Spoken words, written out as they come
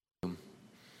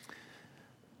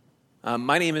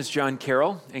My name is John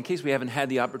Carroll. In case we haven't had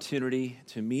the opportunity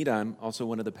to meet, I'm also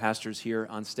one of the pastors here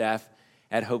on staff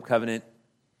at Hope Covenant.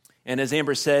 And as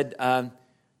Amber said,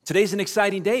 today's an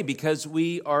exciting day because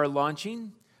we are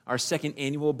launching our second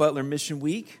annual Butler Mission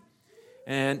Week.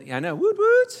 And I know, woot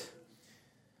woot!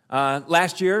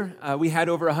 Last year, we had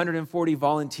over 140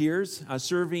 volunteers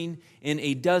serving in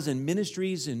a dozen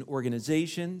ministries and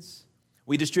organizations.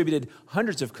 We distributed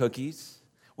hundreds of cookies.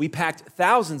 We packed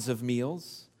thousands of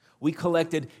meals. We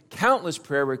collected countless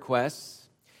prayer requests.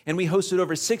 And we hosted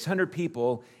over 600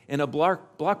 people in a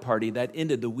block party that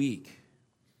ended the week.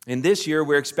 And this year,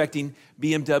 we're expecting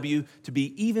BMW to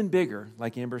be even bigger,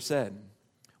 like Amber said,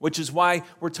 which is why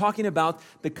we're talking about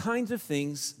the kinds of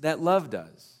things that love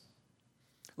does.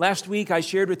 Last week, I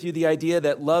shared with you the idea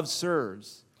that love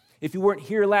serves. If you weren't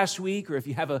here last week, or if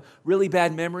you have a really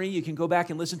bad memory, you can go back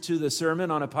and listen to the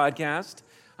sermon on a podcast.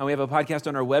 We have a podcast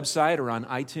on our website or on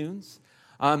iTunes.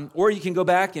 Or you can go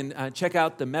back and check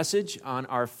out the message on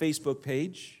our Facebook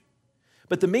page.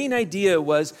 But the main idea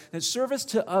was that service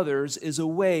to others is a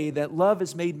way that love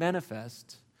is made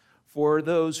manifest for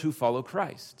those who follow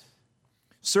Christ.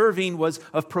 Serving was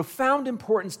of profound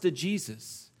importance to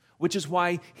Jesus, which is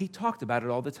why he talked about it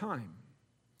all the time.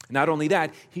 Not only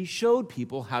that, he showed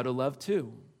people how to love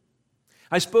too.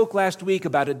 I spoke last week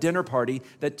about a dinner party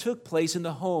that took place in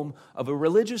the home of a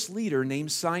religious leader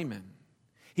named Simon.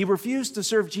 He refused to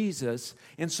serve Jesus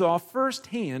and saw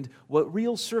firsthand what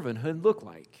real servanthood looked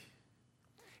like.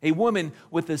 A woman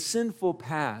with a sinful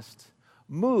past,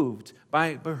 moved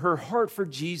by her heart for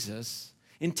Jesus,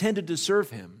 intended to serve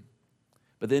him.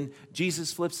 But then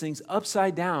Jesus flips things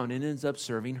upside down and ends up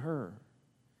serving her.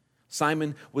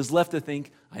 Simon was left to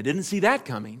think, I didn't see that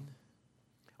coming.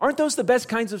 Aren't those the best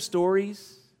kinds of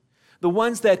stories? The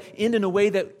ones that end in a way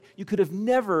that you could have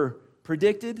never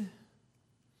predicted?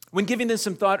 When giving this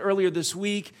some thought earlier this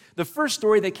week, the first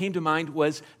story that came to mind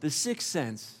was The Sixth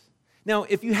Sense. Now,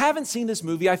 if you haven't seen this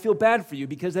movie, I feel bad for you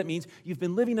because that means you've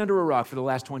been living under a rock for the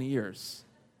last 20 years.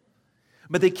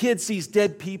 But the kid sees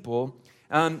dead people,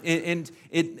 and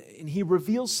he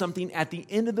reveals something at the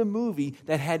end of the movie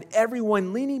that had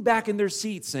everyone leaning back in their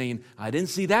seats saying, I didn't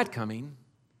see that coming.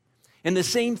 And the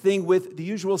same thing with The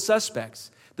Usual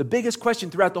Suspects. The biggest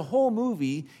question throughout the whole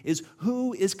movie is,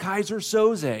 who is Kaiser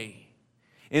Soze?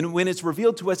 And when it's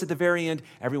revealed to us at the very end,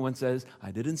 everyone says,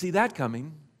 I didn't see that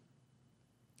coming.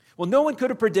 Well, no one could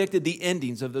have predicted the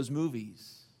endings of those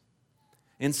movies.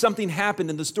 And something happened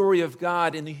in the story of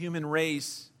God and the human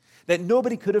race that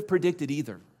nobody could have predicted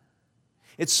either.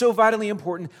 It's so vitally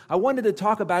important. I wanted to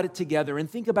talk about it together and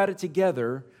think about it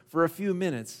together for a few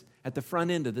minutes at the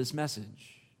front end of this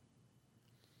message.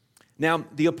 Now,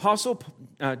 the Apostle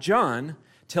John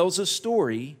tells a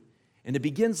story, and it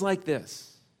begins like this.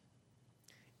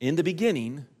 In the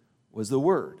beginning was the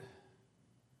Word.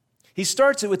 He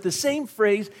starts it with the same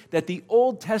phrase that the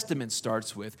Old Testament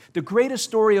starts with, the greatest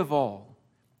story of all,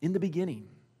 in the beginning.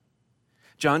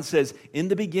 John says, in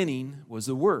the beginning was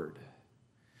the Word.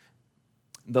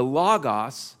 The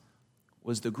logos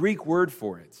was the Greek word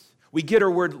for it. We get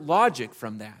our word logic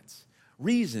from that.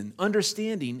 Reason,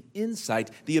 understanding,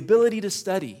 insight, the ability to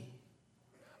study.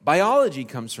 Biology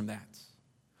comes from that.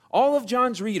 All of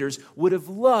John's readers would have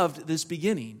loved this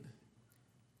beginning.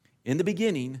 In the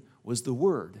beginning was the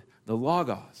Word, the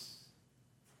Logos.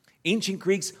 Ancient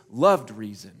Greeks loved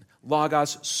reason,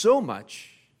 Logos, so much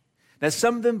that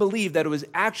some of them believed that it was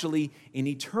actually an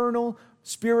eternal,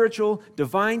 spiritual,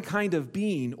 divine kind of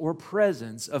being or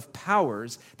presence of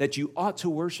powers that you ought to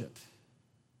worship.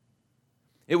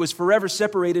 It was forever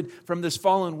separated from this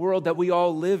fallen world that we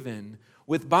all live in,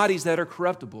 with bodies that are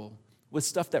corruptible, with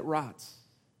stuff that rots.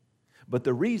 But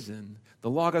the reason the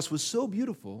Logos was so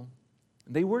beautiful,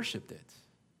 they worshiped it.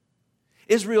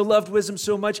 Israel loved wisdom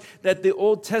so much that the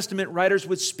Old Testament writers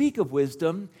would speak of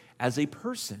wisdom as a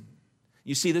person.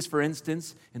 You see this, for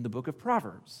instance, in the book of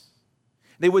Proverbs.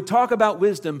 They would talk about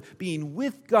wisdom being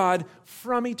with God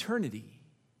from eternity.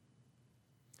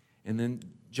 And then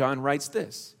John writes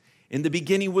this. In the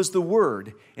beginning was the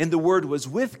Word, and the Word was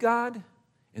with God,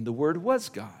 and the Word was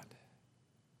God.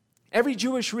 Every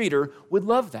Jewish reader would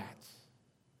love that.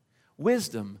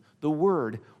 Wisdom, the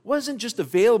Word, wasn't just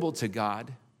available to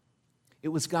God. It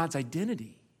was God's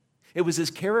identity. It was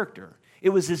His character. It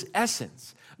was His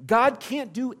essence. God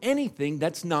can't do anything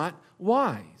that's not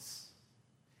wise.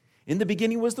 In the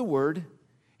beginning was the Word,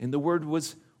 and the Word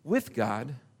was with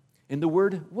God, and the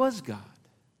Word was God.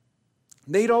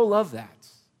 They'd all love that.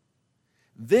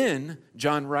 Then,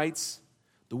 John writes,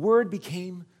 the Word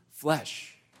became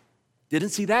flesh. Didn't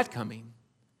see that coming.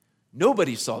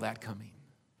 Nobody saw that coming.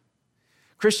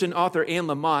 Christian author Anne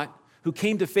Lamott, who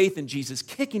came to faith in Jesus,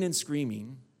 kicking and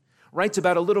screaming, writes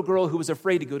about a little girl who was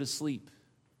afraid to go to sleep.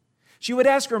 She would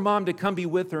ask her mom to come be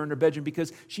with her in her bedroom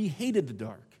because she hated the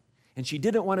dark and she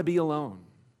didn't want to be alone.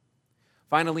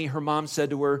 Finally, her mom said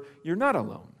to her, "You're not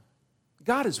alone.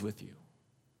 God is with you."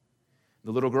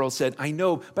 The little girl said, "I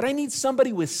know, but I need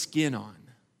somebody with skin on."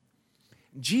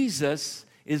 Jesus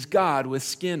is God with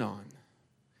skin on.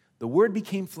 The Word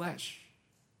became flesh.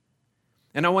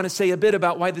 And I want to say a bit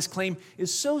about why this claim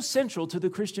is so central to the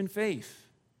Christian faith.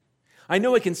 I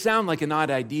know it can sound like an odd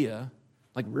idea.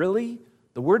 Like, really?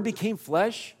 The Word became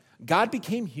flesh? God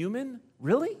became human?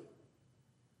 Really?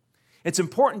 It's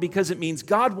important because it means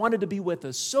God wanted to be with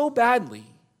us so badly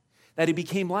that He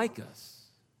became like us.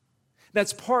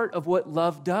 That's part of what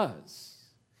love does.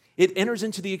 It enters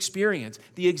into the experience,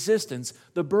 the existence,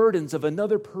 the burdens of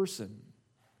another person.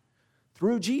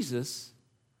 Through Jesus,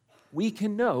 we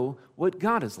can know what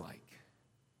God is like.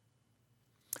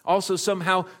 Also,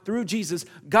 somehow, through Jesus,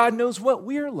 God knows what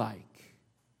we're like.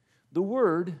 The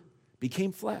Word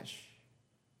became flesh.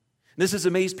 This has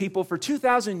amazed people for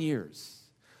 2,000 years.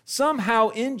 Somehow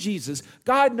in Jesus,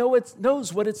 God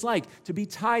knows what it's like to be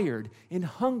tired and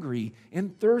hungry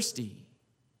and thirsty.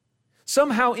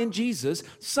 Somehow in Jesus,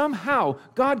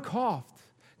 God coughed.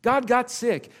 God got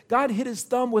sick. God hit his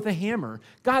thumb with a hammer.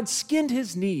 God skinned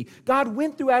his knee. God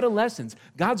went through adolescence.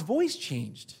 God's voice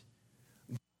changed.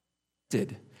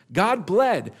 God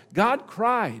bled. God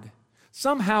cried.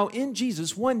 Somehow in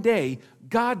Jesus, one day,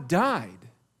 God died.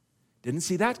 Didn't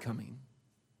see that coming.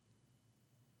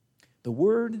 The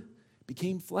Word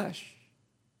became flesh.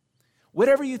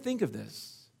 Whatever you think of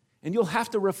this, and you'll have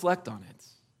to reflect on it.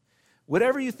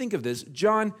 Whatever you think of this,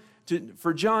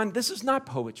 for John, this is not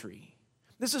poetry.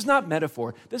 This is not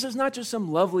metaphor. This is not just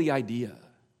some lovely idea.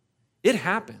 It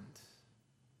happened.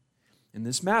 And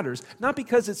this matters, not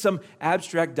because it's some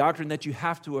abstract doctrine that you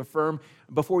have to affirm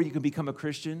before you can become a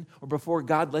Christian or before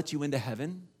God lets you into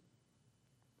heaven.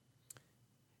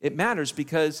 It matters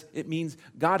because it means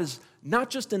God is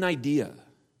not just an idea.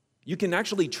 You can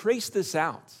actually trace this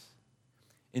out.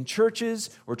 In churches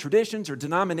or traditions or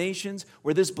denominations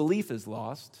where this belief is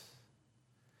lost,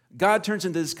 God turns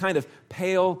into this kind of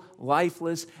pale,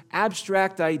 lifeless,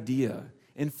 abstract idea,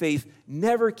 and faith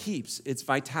never keeps its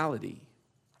vitality.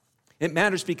 It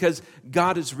matters because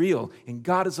God is real, and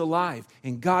God is alive,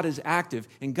 and God is active,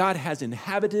 and God has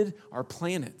inhabited our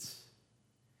planet.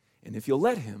 And if you'll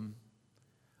let Him,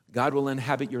 God will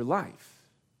inhabit your life.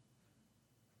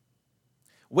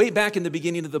 Way back in the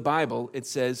beginning of the Bible, it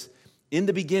says, "In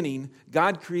the beginning,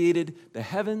 God created the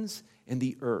heavens and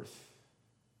the earth."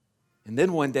 And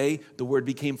then one day, the Word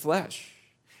became flesh,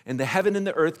 and the heaven and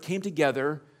the earth came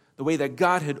together the way that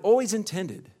God had always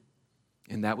intended,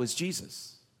 and that was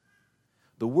Jesus.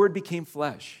 The Word became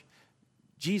flesh.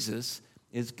 Jesus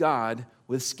is God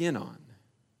with skin on.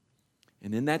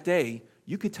 And in that day,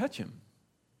 you could touch Him,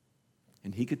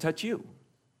 and He could touch you.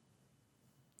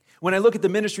 When I look at the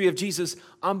ministry of Jesus,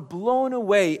 I'm blown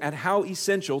away at how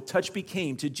essential touch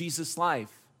became to Jesus'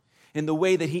 life and the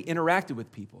way that He interacted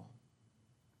with people.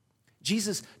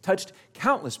 Jesus touched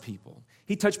countless people.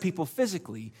 He touched people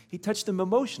physically. He touched them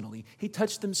emotionally. He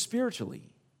touched them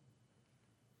spiritually.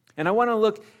 And I want to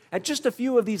look at just a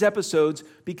few of these episodes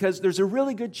because there's a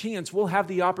really good chance we'll have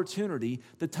the opportunity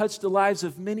to touch the lives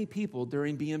of many people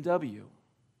during BMW.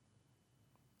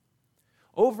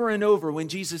 Over and over, when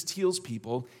Jesus heals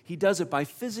people, He does it by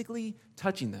physically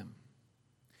touching them.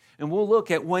 And we'll look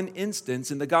at one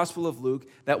instance in the Gospel of Luke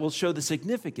that will show the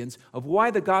significance of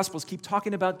why the Gospels keep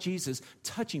talking about Jesus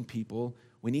touching people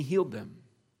when He healed them.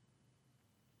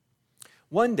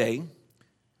 One day,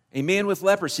 a man with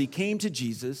leprosy came to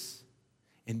Jesus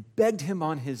and begged Him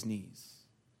on his knees,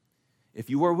 "If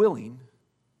you are willing,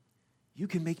 you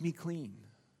can make me clean."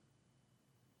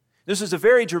 This was a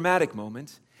very dramatic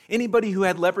moment. Anybody who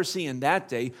had leprosy in that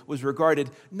day was regarded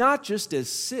not just as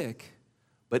sick,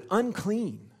 but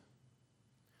unclean.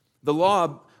 The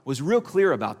law was real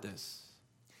clear about this.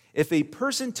 If a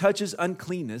person touches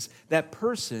uncleanness, that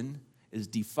person is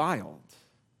defiled.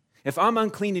 If I'm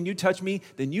unclean and you touch me,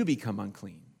 then you become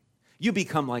unclean. You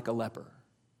become like a leper.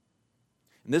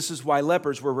 And this is why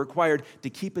lepers were required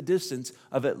to keep a distance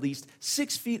of at least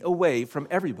 6 feet away from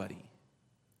everybody.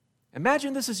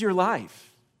 Imagine this is your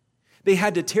life. They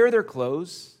had to tear their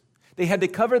clothes. They had to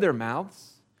cover their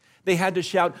mouths. They had to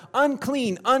shout,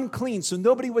 "Unclean, unclean," so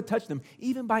nobody would touch them,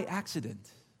 even by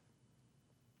accident.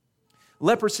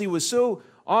 Leprosy was so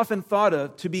often thought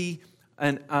of to be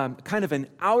kind of an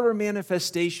outer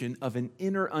manifestation of an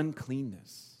inner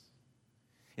uncleanness.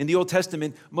 In the Old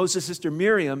Testament, Moses' sister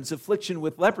Miriam's affliction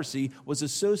with leprosy was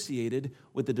associated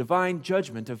with the divine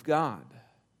judgment of God.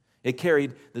 It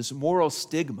carried this moral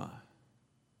stigma.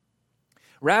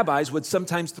 Rabbis would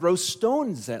sometimes throw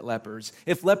stones at lepers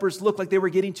if lepers looked like they were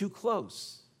getting too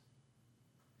close.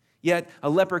 Yet a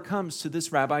leper comes to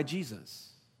this Rabbi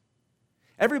Jesus.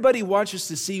 Everybody watches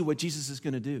to see what Jesus is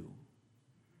going to do.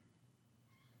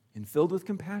 And filled with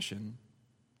compassion,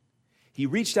 he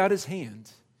reached out his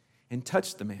hand and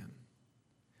touched the man.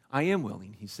 "I am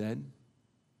willing," he said.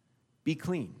 "Be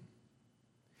clean."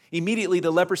 Immediately the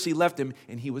leprosy left him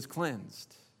and he was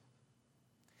cleansed.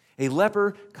 A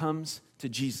leper comes to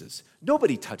Jesus.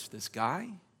 "Nobody touched this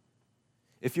guy.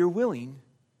 If you're willing,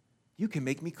 you can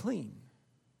make me clean."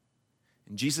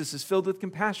 And Jesus is filled with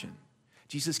compassion.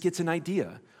 Jesus gets an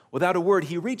idea. Without a word,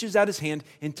 he reaches out his hand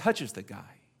and touches the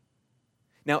guy.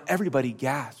 Now everybody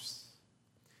gasps.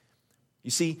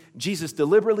 You see, Jesus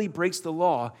deliberately breaks the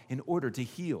law in order to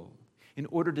heal, in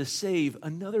order to save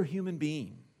another human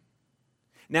being.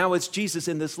 Now it's Jesus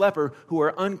and this leper who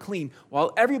are unclean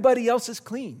while everybody else is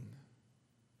clean.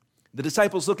 The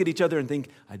disciples look at each other and think,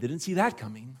 "I didn't see that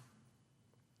coming."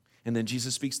 And then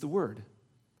Jesus speaks the word,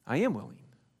 "I am willing.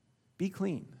 Be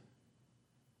clean."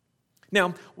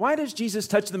 Now, why does Jesus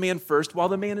touch the man first while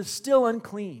the man is still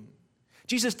unclean?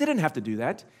 Jesus didn't have to do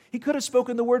that. He could have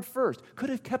spoken the word first, could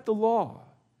have kept the law.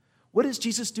 What is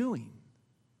Jesus doing?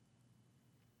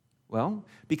 Well,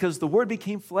 because the word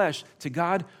became flesh, to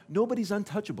God, nobody's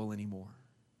untouchable anymore.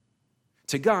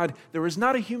 To God, there is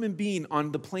not a human being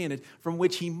on the planet from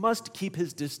which he must keep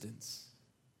his distance.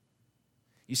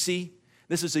 You see,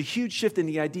 this is a huge shift in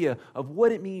the idea of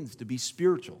what it means to be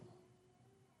spiritual.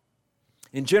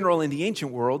 In general, in the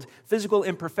ancient world, physical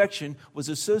imperfection was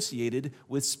associated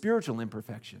with spiritual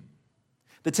imperfection.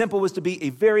 The temple was to be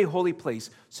a very holy place,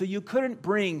 so you couldn't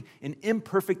bring an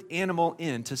imperfect animal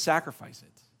in to sacrifice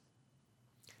it.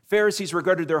 Pharisees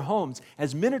regarded their homes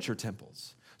as miniature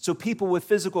temples, so people with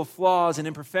physical flaws and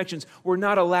imperfections were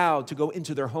not allowed to go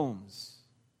into their homes.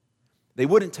 They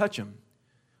wouldn't touch them,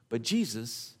 but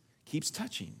Jesus keeps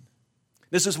touching.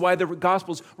 This is why the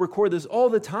Gospels record this all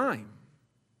the time.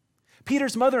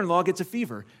 Peter's mother-in-law gets a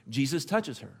fever. Jesus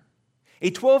touches her. A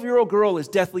 12-year-old girl is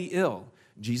deathly ill.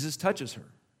 Jesus touches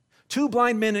her. 2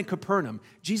 blind men in Capernaum.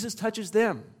 Jesus touches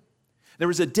them. There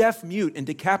was a deaf mute in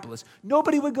Decapolis.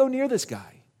 Nobody would go near this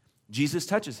guy. Jesus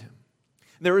touches him.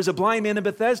 There is a blind man in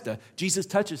Bethesda. Jesus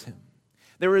touches him.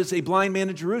 There is a blind man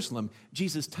in Jerusalem.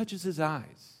 Jesus touches his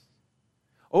eyes.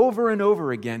 Over and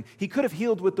over again, he could have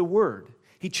healed with the word.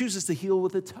 He chooses to heal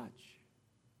with a touch.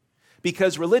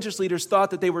 Because religious leaders thought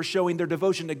that they were showing their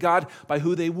devotion to God by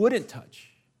who they wouldn't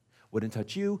touch. Wouldn't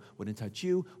touch you, wouldn't touch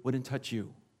you, wouldn't touch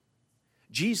you.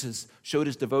 Jesus showed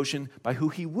his devotion by who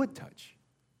he would touch.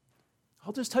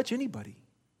 I'll just touch anybody.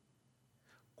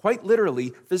 Quite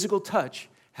literally, physical touch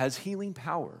has healing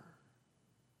power.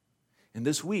 And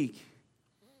this week,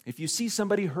 if you see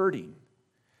somebody hurting,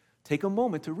 take a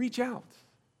moment to reach out.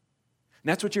 And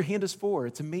that's what your hand is for.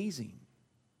 It's amazing.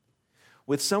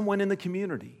 With someone in the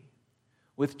community,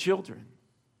 with children,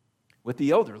 with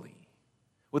the elderly,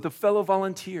 with a fellow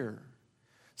volunteer.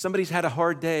 Somebody's had a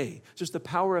hard day. Just the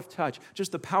power of touch,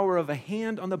 just the power of a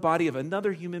hand on the body of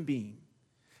another human being,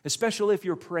 especially if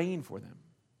you're praying for them,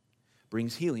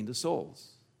 brings healing to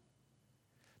souls.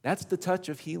 That's the touch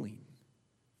of healing.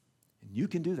 And you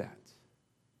can do that.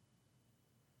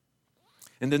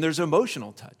 And then there's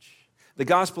emotional touch. The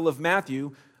Gospel of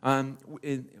Matthew,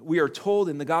 we are told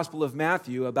in the Gospel of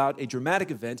Matthew about a dramatic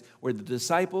event where the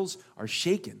disciples are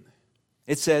shaken.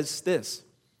 It says this,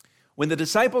 "When the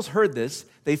disciples heard this,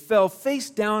 they fell face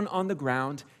down on the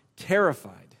ground,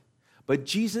 terrified. But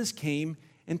Jesus came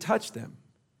and touched them.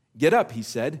 'Get up,' he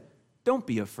said. 'Don't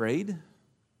be afraid.'"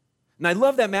 And I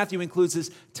love that Matthew includes this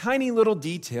tiny little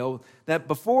detail that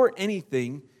before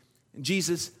anything,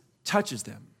 Jesus touches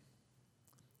them.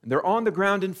 And they're on the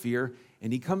ground in fear,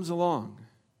 and he comes along.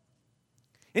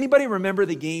 Anybody remember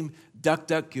the game Duck,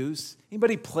 Duck, Goose?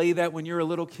 Anybody play that when you're a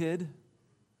little kid?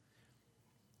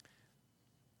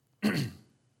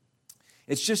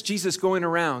 It's just Jesus going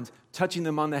around, touching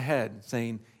them on the head,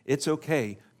 saying, "It's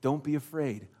okay, don't be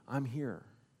afraid, I'm here."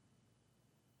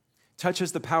 Touch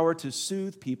has the power to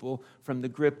soothe people from the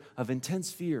grip of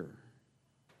intense fear.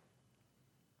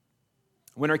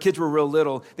 When our kids were real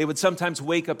little, they would sometimes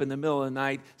wake up in the middle of the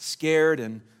night scared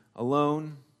and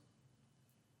alone.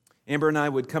 Amber and I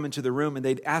would come into the room and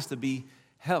they'd ask to be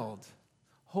held.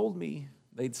 "Hold me,"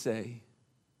 they'd say.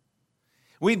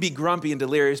 We'd be grumpy and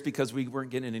delirious because we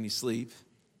weren't getting any sleep.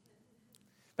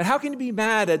 But how can you be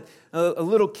mad at a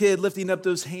little kid lifting up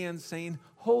those hands saying,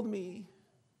 "Hold me"?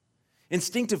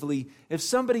 Instinctively, if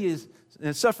somebody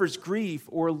suffers grief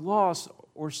or loss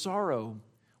or sorrow,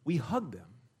 we hug them.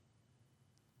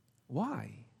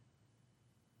 Why?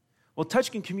 Well,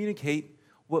 touch can communicate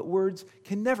what words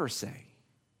can never say.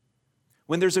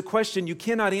 When there's a question you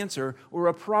cannot answer or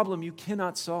a problem you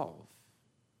cannot solve,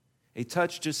 a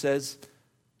touch just says,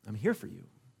 I'm here for you.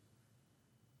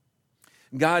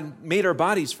 God made our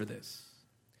bodies for this.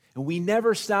 And we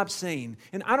never stop saying,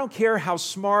 and I don't care how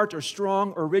smart or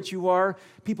strong or rich you are,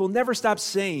 people never stop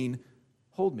saying,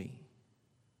 hold me.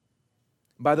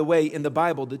 By the way, in the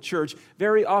Bible, the church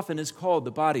very often is called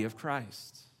the body of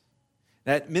Christ.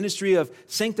 That ministry of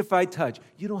sanctified touch,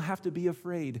 you don't have to be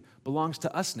afraid, belongs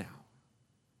to us now.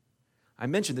 I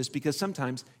mention this because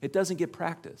sometimes it doesn't get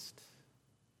practiced.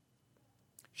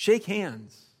 Shake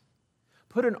hands.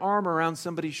 Put an arm around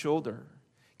somebody's shoulder.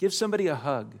 Give somebody a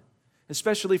hug,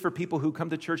 especially for people who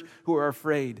come to church who are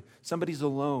afraid. Somebody's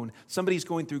alone. Somebody's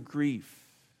going through grief.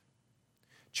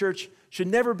 Church should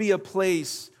never be a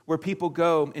place where people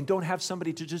go and don't have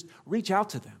somebody to just reach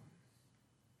out to them.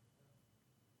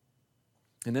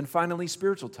 And then finally,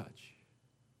 spiritual touch.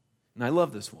 And I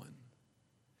love this one.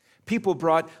 People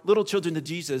brought little children to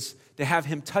Jesus to have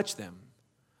him touch them,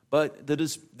 but the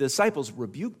disciples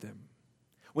rebuked them.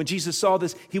 When Jesus saw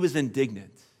this, he was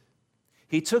indignant.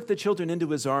 He took the children into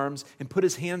his arms and put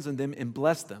his hands on them and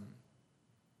blessed them.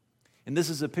 And this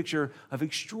is a picture of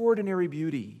extraordinary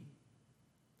beauty,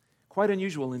 quite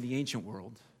unusual in the ancient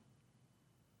world.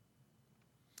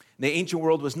 The ancient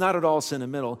world was not at all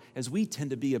sentimental, as we tend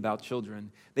to be about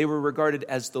children. They were regarded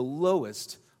as the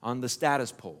lowest on the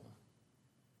status pole.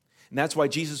 And that's why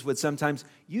Jesus would sometimes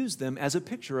use them as a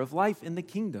picture of life in the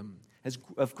kingdom,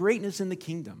 of greatness in the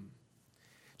kingdom.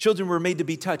 Children were made to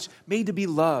be touched, made to be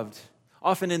loved.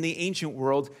 Often in the ancient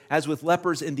world, as with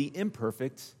lepers and the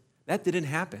imperfect, that didn't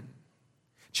happen.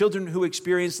 Children who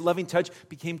experienced loving touch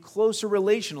became closer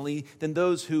relationally than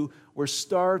those who were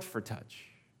starved for touch.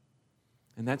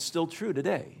 And that's still true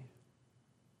today.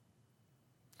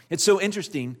 It's so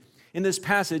interesting in this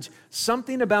passage,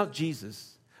 something about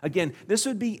Jesus. Again, this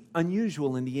would be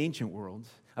unusual in the ancient world,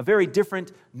 a very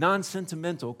different,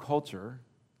 non-sentimental culture.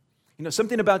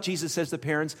 Something about Jesus says to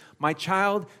parents, my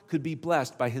child could be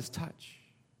blessed by his touch.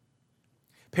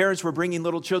 Parents were bringing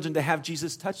little children to have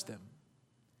Jesus touch them.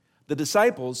 The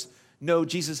disciples know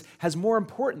Jesus has more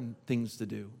important things to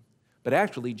do, but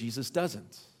actually Jesus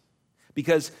doesn't.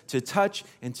 Because to touch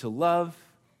and to love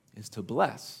is to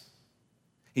bless.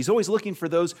 He's always looking for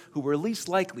those who were least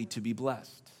likely to be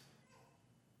blessed.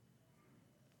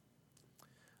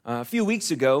 A few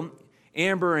weeks ago,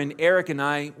 Amber and Eric and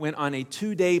I went on a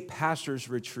 2-day pastor's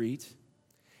retreat.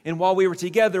 And while we were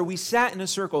together, we sat in a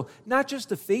circle, not just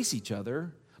to face each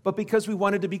other, but because we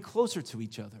wanted to be closer to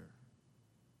each other.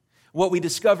 What we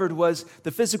discovered was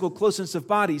the physical closeness of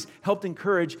bodies helped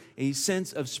encourage a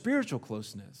sense of spiritual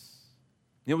closeness.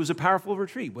 It was a powerful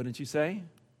retreat, wouldn't you say?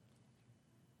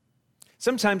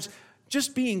 Sometimes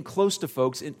just being close to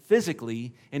folks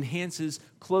physically enhances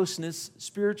closeness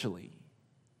spiritually.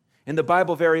 In the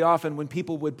Bible, very often, when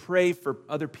people would pray for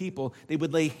other people, they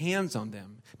would lay hands on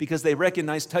them because they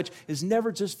recognize touch is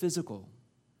never just physical.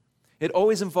 It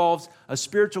always involves a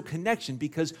spiritual connection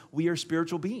because we are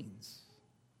spiritual beings.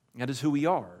 That is who we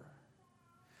are.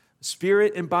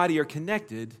 Spirit and body are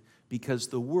connected because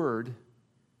the Word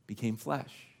became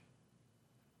flesh.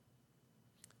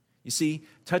 You see,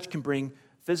 touch can bring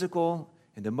physical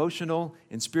and emotional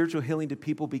and spiritual healing to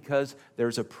people because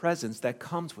there's a presence that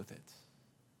comes with it.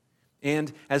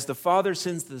 And as the Father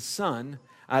sends the Son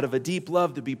out of a deep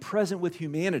love to be present with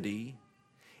humanity,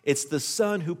 it's the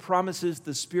Son who promises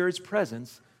the Spirit's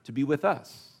presence to be with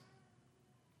us.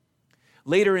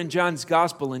 Later in John's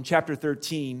Gospel, in chapter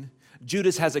 13,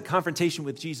 Judas has a confrontation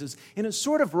with Jesus, and it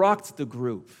sort of rocked the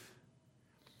group.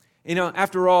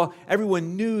 After all,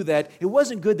 everyone knew that it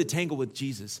wasn't good to tangle with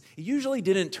Jesus. It usually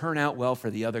didn't turn out well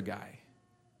for the other guy.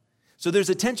 So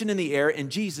there's a tension in the air, and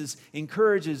Jesus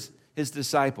encourages his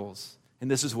disciples, and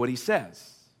this is what he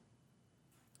says.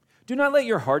 Do not let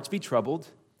your hearts be troubled,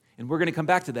 and we're going to come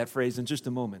back to that phrase in just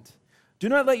a moment. Do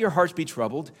not let your hearts be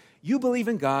troubled. You believe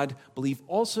in God, believe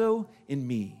also in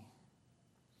me.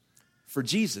 For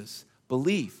Jesus,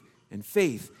 belief and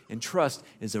faith and trust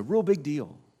is a real big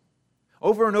deal.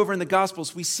 Over and over in the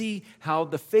Gospels, we see how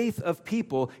the faith of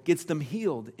people gets them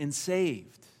healed and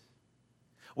saved.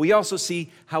 We also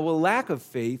see how a lack of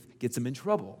faith gets them in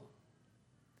trouble.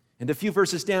 And a few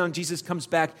verses down, Jesus comes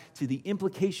back to the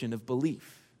implication of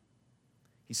belief.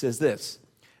 He says this,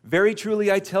 very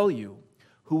truly I tell you,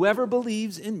 whoever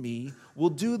believes in me will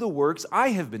do the works I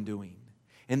have been doing,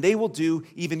 and they will do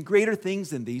even greater things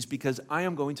than these because I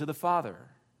am going to the Father.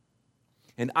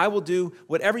 And I will do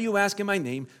whatever you ask in my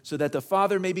name so that the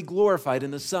Father may be glorified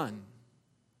in the Son.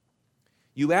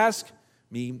 You ask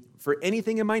me for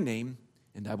anything in my name,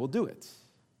 and I will do it.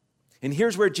 And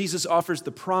here's where Jesus offers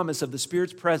the promise of the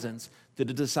Spirit's presence to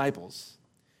the disciples.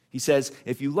 He says,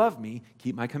 if you love me,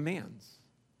 keep my commands.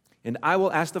 And I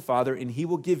will ask the Father, and he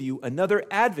will give you another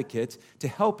advocate to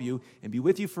help you and be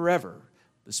with you forever,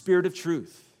 the Spirit of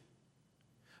truth.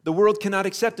 The world cannot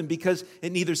accept him because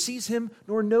it neither sees him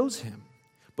nor knows him.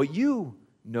 But you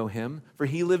know him, for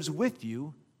he lives with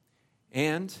you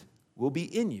and will be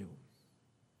in you.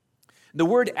 The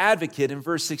word advocate in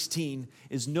verse 16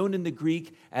 is known in the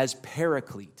Greek as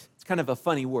paraclete. It's kind of a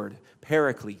funny word,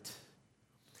 paraclete.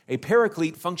 A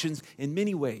paraclete functions in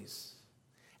many ways: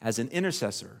 as an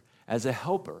intercessor, as a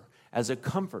helper, as a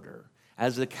comforter,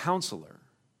 as a counselor.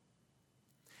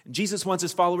 And Jesus wants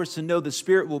his followers to know the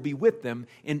Spirit will be with them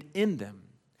and in them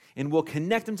and will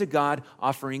connect them to God,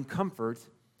 offering comfort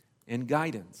and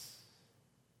guidance.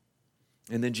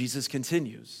 And then Jesus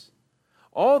continues,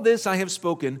 all this I have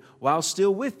spoken while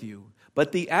still with you,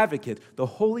 but the advocate, the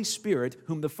Holy Spirit,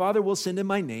 whom the Father will send in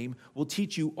my name, will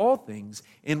teach you all things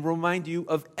and remind you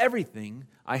of everything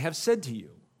I have said to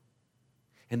you.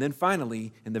 And then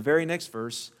finally, in the very next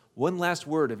verse, one last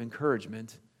word of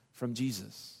encouragement from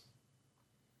Jesus.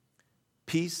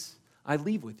 Peace I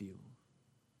leave with you.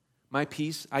 My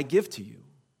peace I give to you.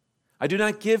 I do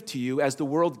not give to you as the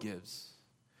world gives.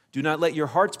 Do not let your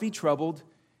hearts be troubled,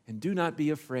 and do not be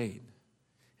afraid.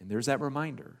 And there's that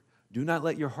reminder. Do not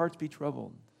let your hearts be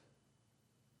troubled.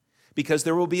 Because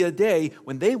there will be a day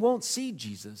when they won't see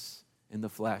Jesus in the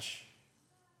flesh.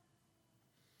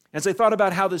 As I thought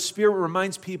about how the Spirit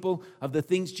reminds people of the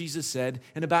things Jesus said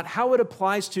and about how it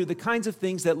applies to the kinds of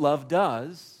things that love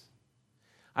does,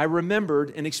 I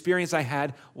remembered an experience I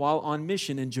had while on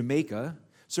mission in Jamaica,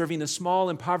 serving a small,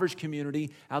 impoverished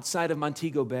community outside of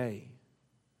Montego Bay.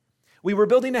 We were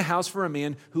building a house for a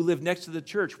man who lived next to the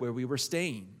church where we were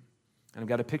staying. And I've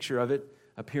got a picture of it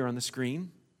up here on the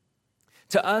screen.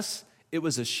 To us, it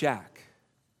was a shack.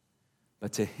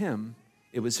 But to him,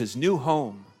 it was his new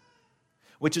home,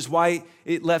 which is why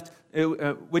it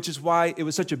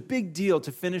was such a big deal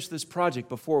to finish this project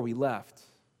before we left.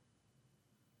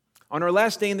 On our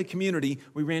last day in the community,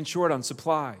 we ran short on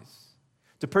supplies.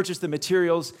 To purchase the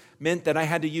materials meant that I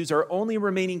had to use our only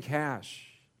remaining cash,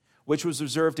 which was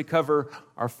reserved to cover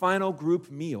our final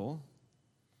group meal.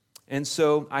 And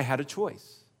so I had a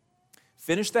choice: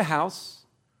 finish the house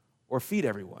or feed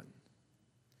everyone.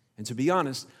 And to be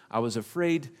honest, I was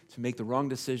afraid to make the wrong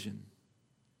decision.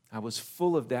 I was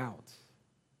full of doubt.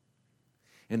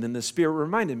 And then the Spirit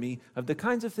reminded me of the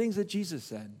kinds of things that Jesus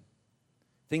said.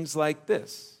 Things like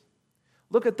this: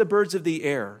 look at the birds of the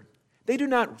air. They do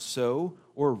not sow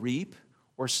or reap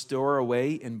or store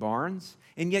away in barns,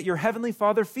 and yet your heavenly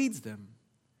Father feeds them.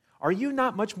 Are you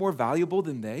not much more valuable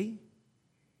than they?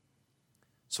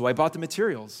 So I bought the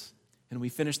materials, and we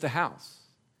finished the house.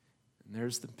 And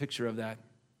there's the picture of that.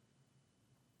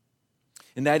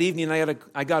 And that evening,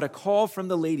 I got a call from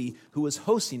the lady who was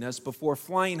hosting us before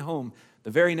flying home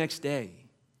the very next day.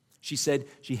 She said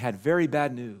she had very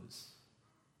bad news.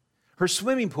 Her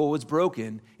swimming pool was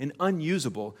broken and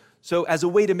unusable, so as a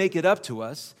way to make it up to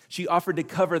us, she offered to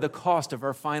cover the cost of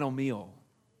our final meal.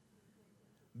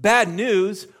 Bad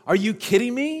news? Are you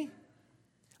kidding me?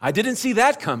 I didn't see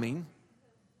that coming.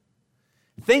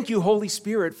 Thank you, Holy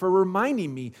Spirit, for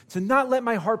reminding me to not let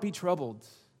my heart be troubled,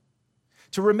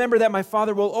 to remember that my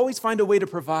Father will always find a way to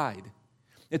provide.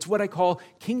 It's what I call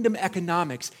kingdom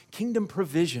economics, kingdom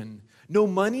provision. No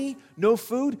money, no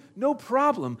food, no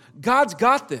problem. God's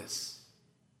got this.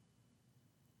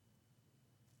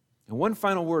 And one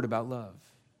final word about love.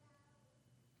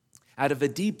 Out of a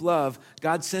deep love,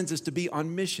 God sends us to be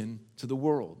on mission to the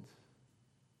world.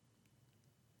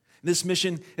 This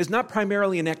mission is not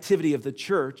primarily an activity of the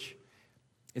church.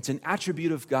 It's an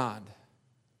attribute of God.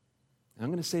 And I'm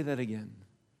going to say that again.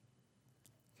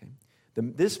 Okay?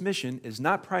 This mission is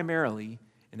not primarily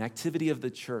an activity of the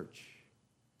church.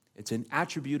 It's an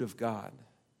attribute of God.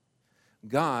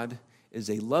 God is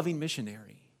a loving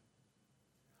missionary.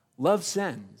 Love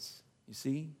sends, you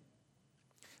see?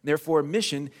 Therefore,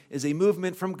 mission is a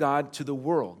movement from God to the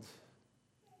world.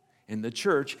 And the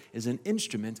church is an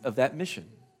instrument of that mission.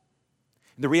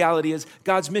 The reality is,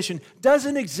 God's mission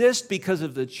doesn't exist because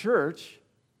of the church.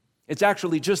 It's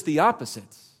actually just the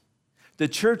opposite. The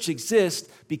church exists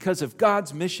because of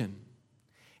God's mission.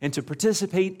 And to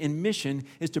participate in mission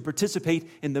is to participate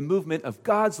in the movement of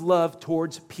God's love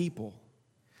towards people,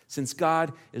 since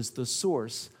God is the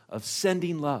source of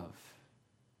sending love.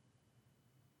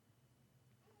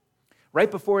 Right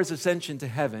before his ascension to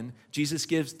heaven, Jesus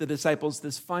gives the disciples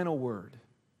this final word.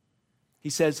 He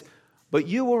says, "But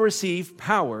you will receive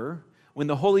power when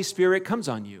the Holy Spirit comes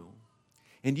on you,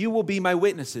 And you will be my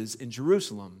witnesses in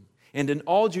Jerusalem and in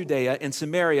all Judea and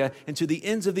Samaria and to the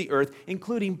ends of the earth,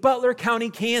 including Butler County,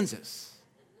 Kansas.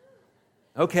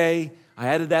 Okay, I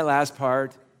added that last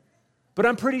part, but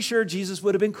I'm pretty sure Jesus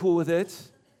would have been cool with it.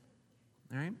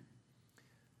 All right?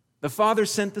 The Father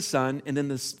sent the Son, and then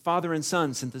the Father and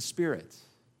Son sent the Spirit.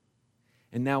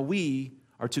 And now we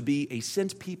are to be a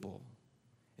sent people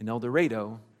in El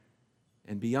Dorado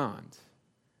and beyond,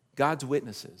 God's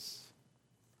witnesses.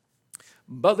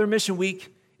 Butler Mission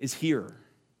Week is here.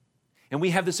 And we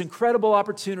have this incredible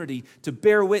opportunity to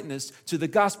bear witness to the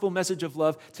gospel message of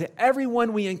love to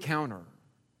everyone we encounter,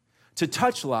 to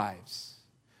touch lives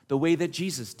the way that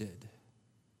Jesus did.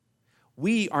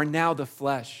 We are now the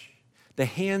flesh, the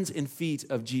hands and feet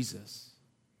of Jesus.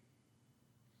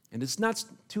 And it's not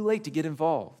too late to get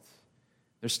involved.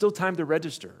 There's still time to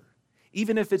register,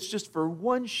 even if it's just for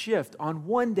one shift on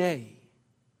one day.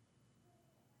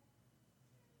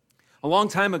 A long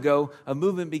time ago, a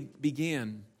movement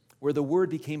began where the Word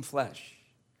became flesh.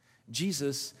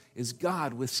 Jesus is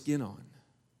God with skin on.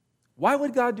 Why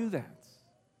would God do that?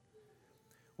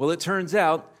 Well, it turns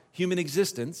out human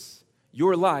existence,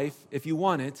 your life, if you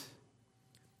want it,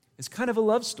 is kind of a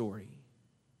love story.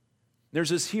 There's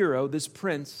this hero, this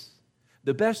prince,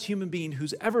 the best human being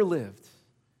who's ever lived.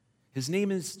 His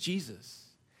name is Jesus,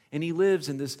 and he lives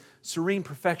in this serene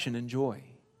perfection and joy.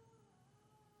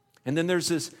 And then there's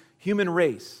this human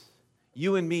race,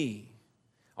 you and me,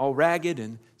 all ragged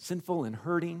and sinful and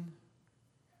hurting.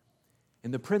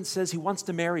 And the prince says he wants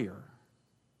to marry her.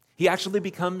 He actually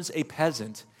becomes a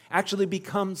peasant, actually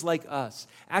becomes like us,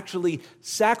 actually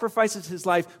sacrifices his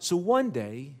life. So one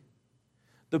day,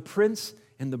 the prince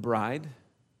and the bride,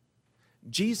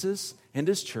 Jesus and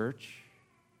his church,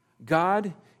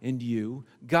 God and you,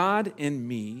 God and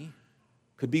me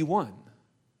could be one.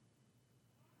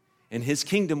 And his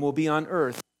kingdom will be on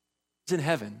earth as in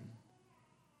heaven.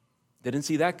 Didn't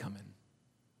see that coming.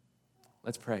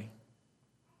 Let's pray.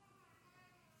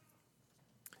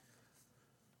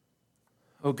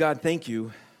 Oh God, thank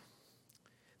you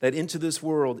that into this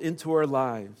world, into our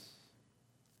lives,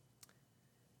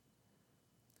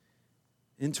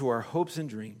 into our hopes and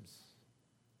dreams,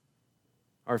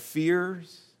 our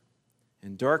fears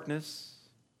and darkness,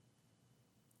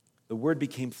 the Word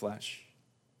became flesh.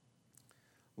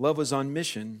 Love was on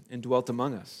mission and dwelt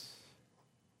among us.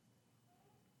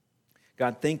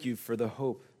 God, thank you for the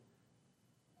hope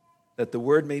that the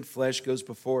Word made flesh goes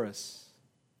before us,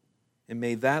 and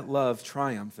may that love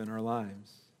triumph in our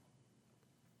lives.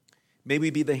 May we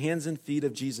be the hands and feet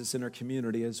of Jesus in our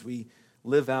community as we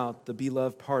live out the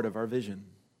beloved part of our vision.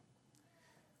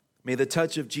 May the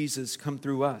touch of Jesus come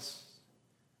through us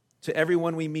to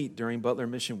everyone we meet during Butler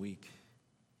Mission Week.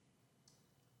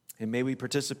 And may we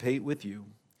participate with you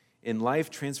in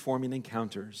life-transforming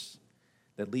encounters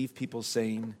that leave people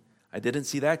saying, I didn't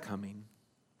see that coming.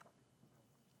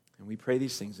 And we pray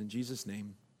these things in Jesus'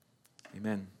 name.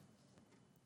 Amen.